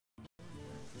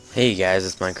Hey guys,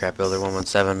 it's Minecraft Builder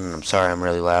 117. I'm sorry I'm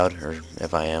really loud, or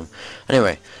if I am.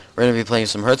 Anyway, we're gonna be playing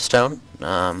some Hearthstone.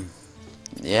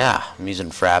 Yeah, I'm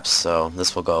using fraps, so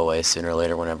this will go away sooner or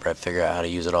later whenever I figure out how to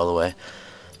use it all the way.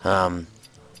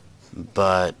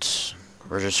 But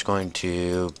we're just going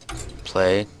to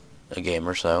play a game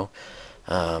or so.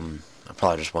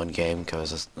 Probably just one game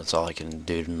because that's all I can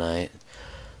do tonight.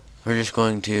 We're just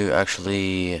going to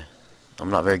actually. I'm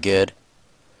not very good,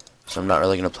 so I'm not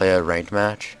really gonna play a ranked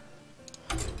match.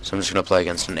 So I'm just going to play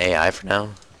against an AI for now.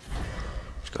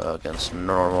 Just go against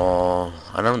normal.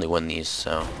 I don't really win these,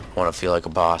 so I want to feel like a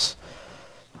boss.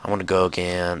 I want to go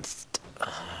against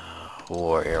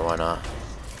Warrior, why not?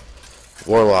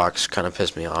 Warlocks kind of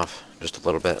piss me off, just a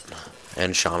little bit.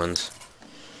 And Shamans.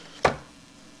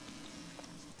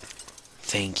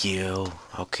 Thank you.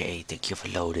 Okay, thank you for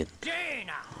loading.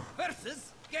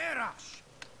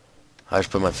 I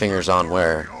just put my fingers on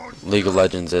where League of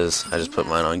Legends is. I just put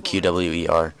mine on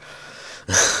QWER.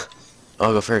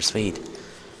 I'll go first, sweet.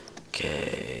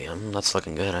 Okay, that's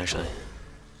looking good, actually.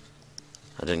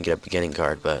 I didn't get a beginning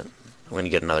card, but I'm going to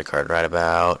get another card right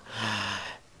about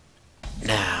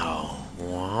now.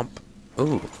 Womp.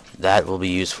 Ooh, that will be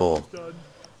useful.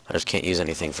 I just can't use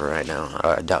anything for right now.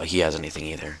 I doubt he has anything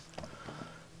either.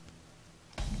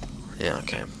 Yeah,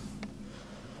 okay.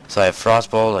 So I have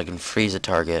Frostbolt, I can freeze a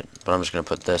target, but I'm just going to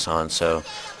put this on, so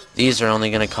these are only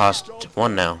going to cost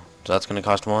 1 now. So that's going to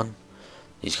cost 1.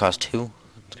 These cost 2.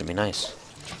 It's going to be nice.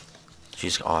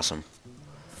 She's awesome.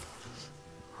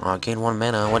 Oh, gain 1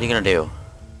 mana. What are you going to do?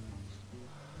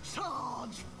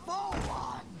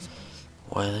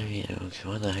 Whether you... Okay,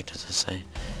 what the heck does this say?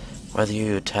 Whether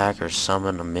you attack or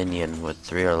summon a minion with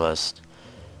 3 or less,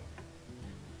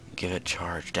 give it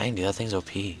charge. Dang, dude, that thing's OP.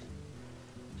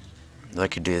 I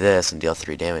could do this and deal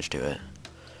 3 damage to it.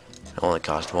 It only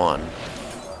cost 1.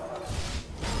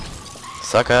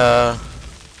 Sucker!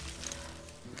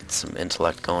 Get some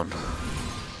intellect going.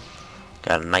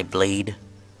 Got a Nightblade.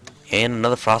 And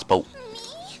another Frostbolt.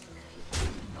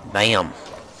 Bam!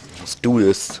 Let's do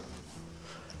this.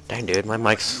 Dang, dude, my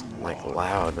mic's like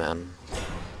loud, man.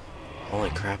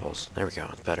 Holy crapples. There we go.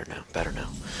 It's better now. Better now.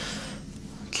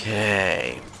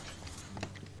 Okay.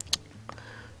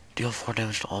 Deal 4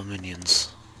 damage to all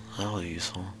minions. That'll be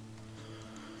useful.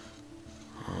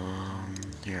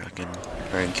 Here I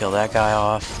can kill that guy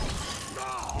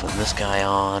off. Put this guy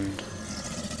on.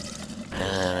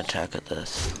 And attack at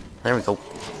this. There we go.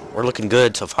 We're looking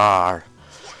good so far.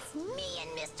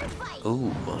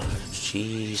 Ooh,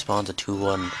 she spawns a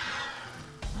 2-1.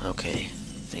 Okay,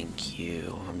 thank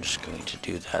you. I'm just going to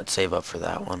do that. Save up for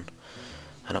that one.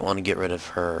 I don't want to get rid of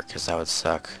her because that would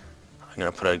suck. I'm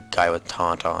gonna put a guy with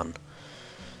taunt on,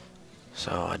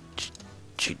 so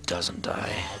she doesn't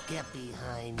die. Get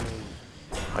behind me.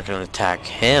 I can attack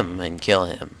him and kill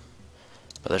him,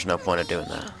 but there's no point of doing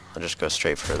that. I'll just go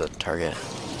straight for the target.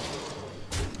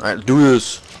 All right, do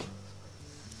this.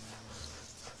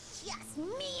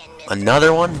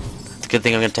 Another one? It's a good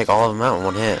thing I'm gonna take all of them out in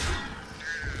 1 hit.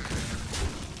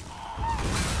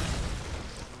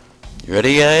 You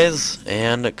ready, guys?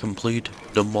 And complete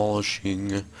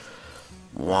demolishing.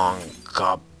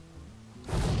 Wonka.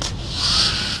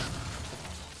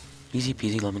 Easy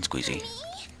peasy lemon squeezy.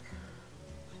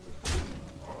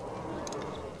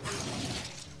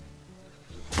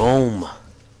 Boom.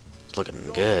 It's looking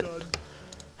good.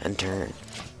 And turn.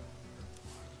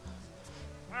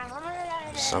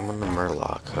 Summon the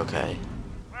Murloc. Okay.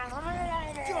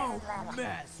 Don't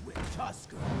mess with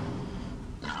Tusker.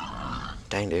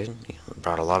 Dang, dude. You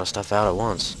brought a lot of stuff out at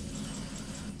once.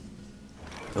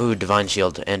 Ooh, Divine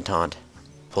Shield and Taunt.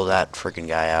 Pull that freaking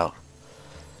guy out.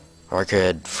 Or I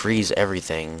could freeze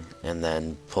everything and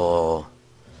then pull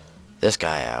this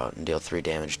guy out and deal 3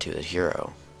 damage to the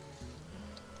hero.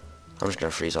 I'm just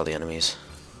gonna freeze all the enemies.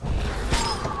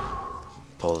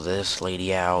 Pull this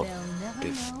lady out.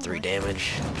 Do 3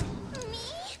 damage.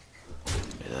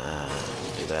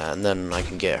 Do that. And then I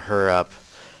can get her up.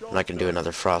 And I can do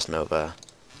another Frost Nova.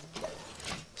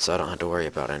 So I don't have to worry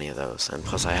about any of those. And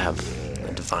plus I have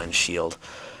a Divine Shield.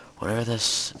 Whatever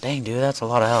this... Dang, dude, that's a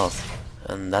lot of health.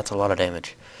 And that's a lot of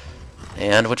damage.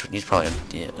 And which one? He's probably...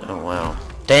 Yeah, oh, wow.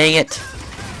 Dang it!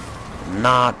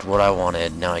 Not what I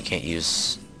wanted. Now I can't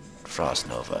use Frost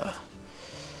Nova.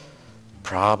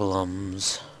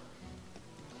 Problems.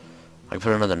 I can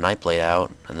put another Nightblade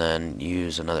out. And then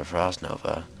use another Frost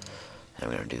Nova. And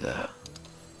I'm gonna do that.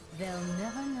 They'll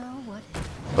never know what...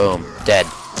 Boom. Dead.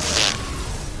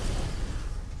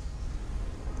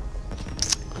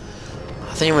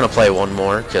 I think I'm gonna play one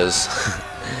more because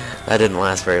that didn't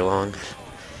last very long.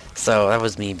 So that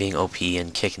was me being OP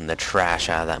and kicking the trash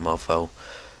out of that mofo.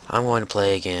 I'm going to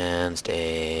play against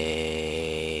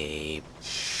a...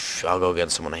 I'll go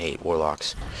against someone I hate,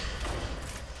 Warlocks.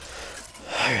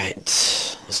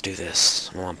 Alright, let's do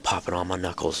this. I'm popping on my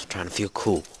knuckles, trying to feel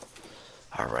cool.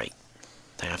 Alright.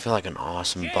 I feel like an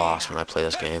awesome boss when I play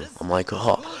this game. I'm like,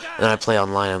 oh. And then I play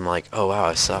online, I'm like, oh wow,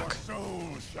 I suck.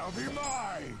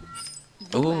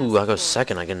 Ooh, I go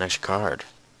second, I get an extra card.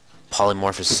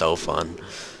 Polymorph is so fun.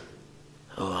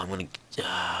 Oh, I'm gonna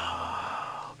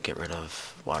get rid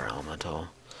of Water Elemental.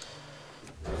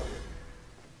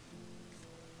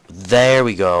 There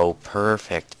we go.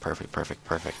 Perfect, perfect, perfect,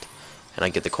 perfect. And I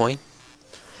get the coin?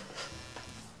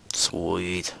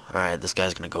 Sweet. Alright, this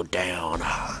guy's gonna go down.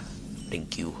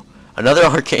 Thank you. Another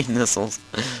arcane missiles.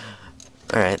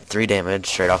 Alright, 3 damage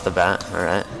straight off the bat.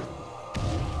 Alright.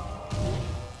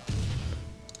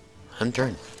 End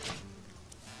turn.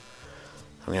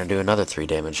 I'm gonna do another 3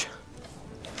 damage.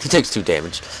 He takes 2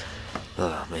 damage.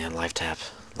 Oh man, life tap.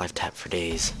 Life tap for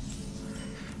days.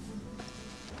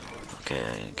 Okay,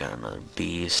 I got another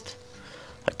beast.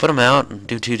 I put him out and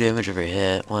do 2 damage every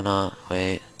hit. Why not?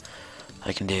 Wait.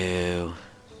 I can do...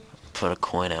 put a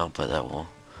coin out, but that will...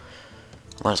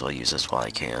 might as well use this while I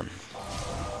can.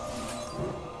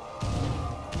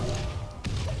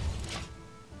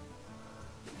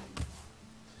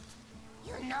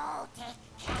 You know, take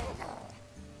candle.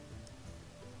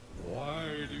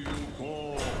 Why do you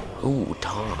call? Ooh,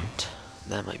 taunt.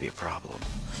 That might be a problem.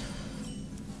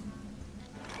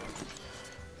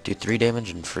 Do 3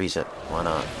 damage and freeze it. Why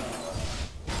not?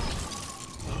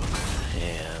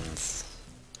 And...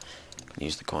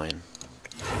 use the coin.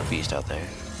 Put a beast out there.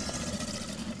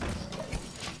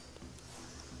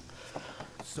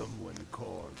 Someone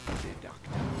called the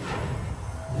doctor.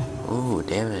 Ooh,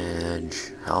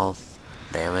 damage. Health.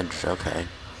 Damage. Okay.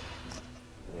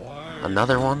 Why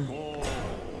Another one? call?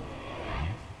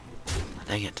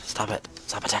 Dang it. Stop it.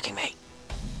 Stop attacking me.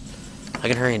 I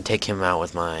can hurry and take him out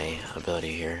with my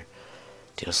ability here.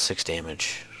 Deal 6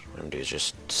 damage. What I'm gonna do is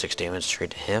just 6 damage straight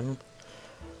to him.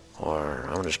 Or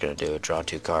I'm just gonna do it, draw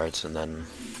 2 cards and then...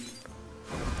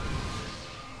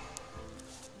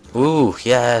 Ooh,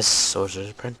 yes!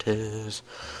 Sorcerer's Apprentice.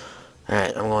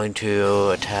 Alright, I'm going to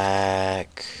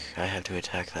attack... I have to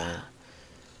attack that.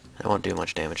 That won't do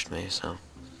much damage to me, so...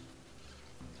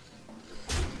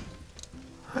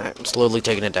 Alright, I'm slowly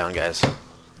taking it down, guys.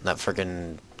 That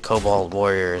freaking Kobold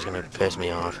Warrior is gonna piss me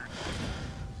off.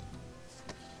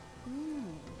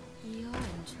 You're in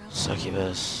trouble.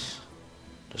 Succubus.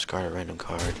 Discard a random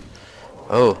card.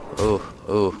 Oh, oh,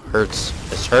 oh, hurts.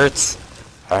 This hurts. It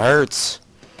hurts.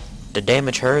 The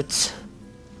damage hurts.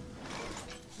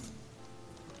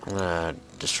 I'm gonna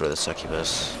destroy the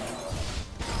succubus.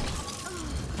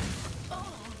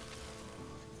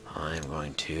 I'm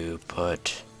going to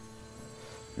put...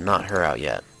 not her out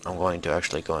yet. I'm going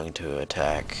to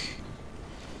attack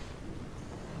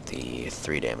the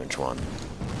 3 damage one.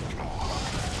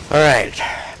 Alright.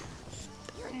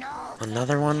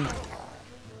 Another one?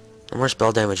 The more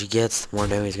spell damage he gets, the more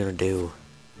damage he's gonna do.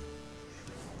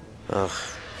 Ugh.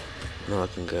 Not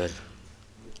looking good.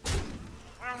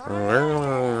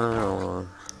 Ooh,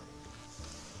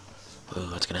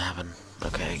 what's gonna happen?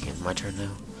 Okay, my turn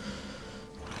now.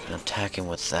 I can attack him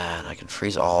with that. I can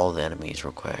freeze all the enemies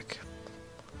real quick.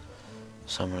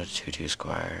 Summon a 2/2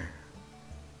 squire.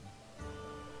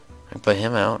 I can put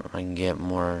him out. I can get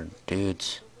more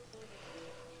dudes.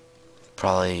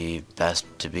 Probably best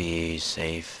to be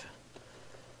safe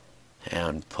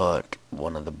and put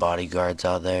one of the bodyguards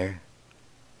out there.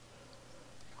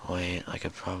 Wait, I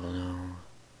could probably... no.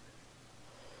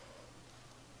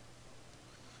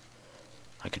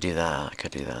 I could do that. I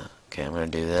could do that. Okay, I'm gonna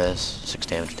do this. 6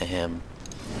 damage to him.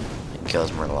 And kill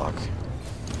his Murloc.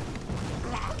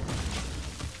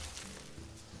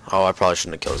 Oh, I probably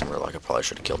shouldn't have killed his Murloc. I probably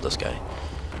should have killed this guy.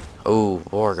 Oh,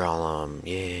 War Golem.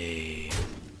 Yay.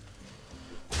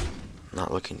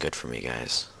 Not looking good for me,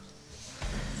 guys.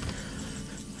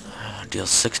 Deal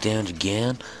 6 damage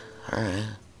again. Alright.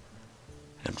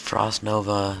 And Frost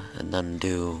Nova, and then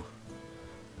do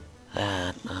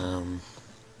that.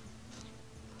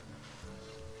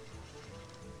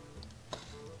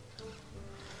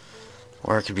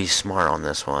 Or I could be smart on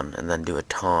this one, and then do a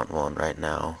taunt one right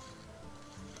now.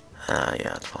 Yeah,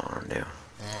 that's what I want to do.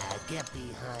 Get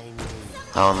behind me.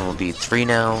 That one will be 3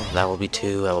 now, that will be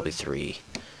 2, that will be 3.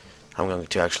 I'm going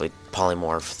to actually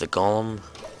polymorph the golem.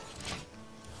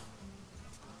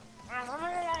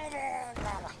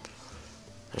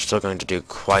 They're still going to do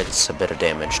quite a bit of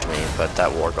damage to me, but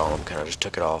that war golem kind of just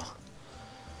took it all.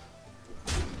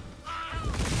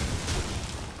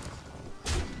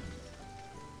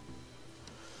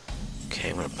 Okay,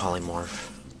 I'm going to polymorph.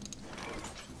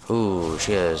 Ooh,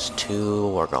 she has 2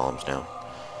 war golems now.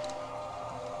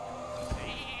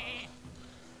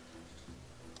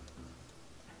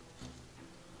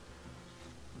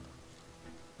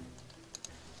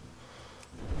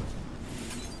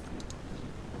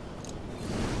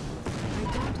 I don't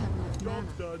have enough mana.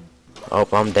 Done. Oh,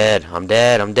 I'm dead. I'm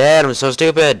dead. I'm dead. I'm so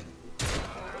stupid.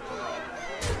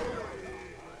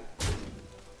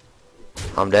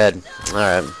 I'm dead.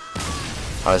 Alright.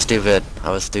 I was stupid. I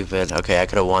was stupid. Okay, I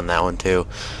could have won that one too.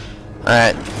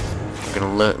 Alright. I'm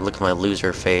gonna look at my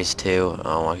loser face too.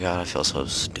 Oh my god, I feel so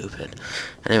stupid.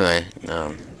 Anyway,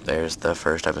 there's the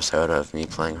first episode of me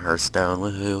playing Hearthstone.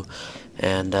 Woohoo.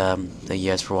 And, thank you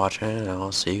guys for watching, and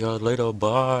I'll see you guys later.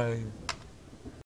 Bye.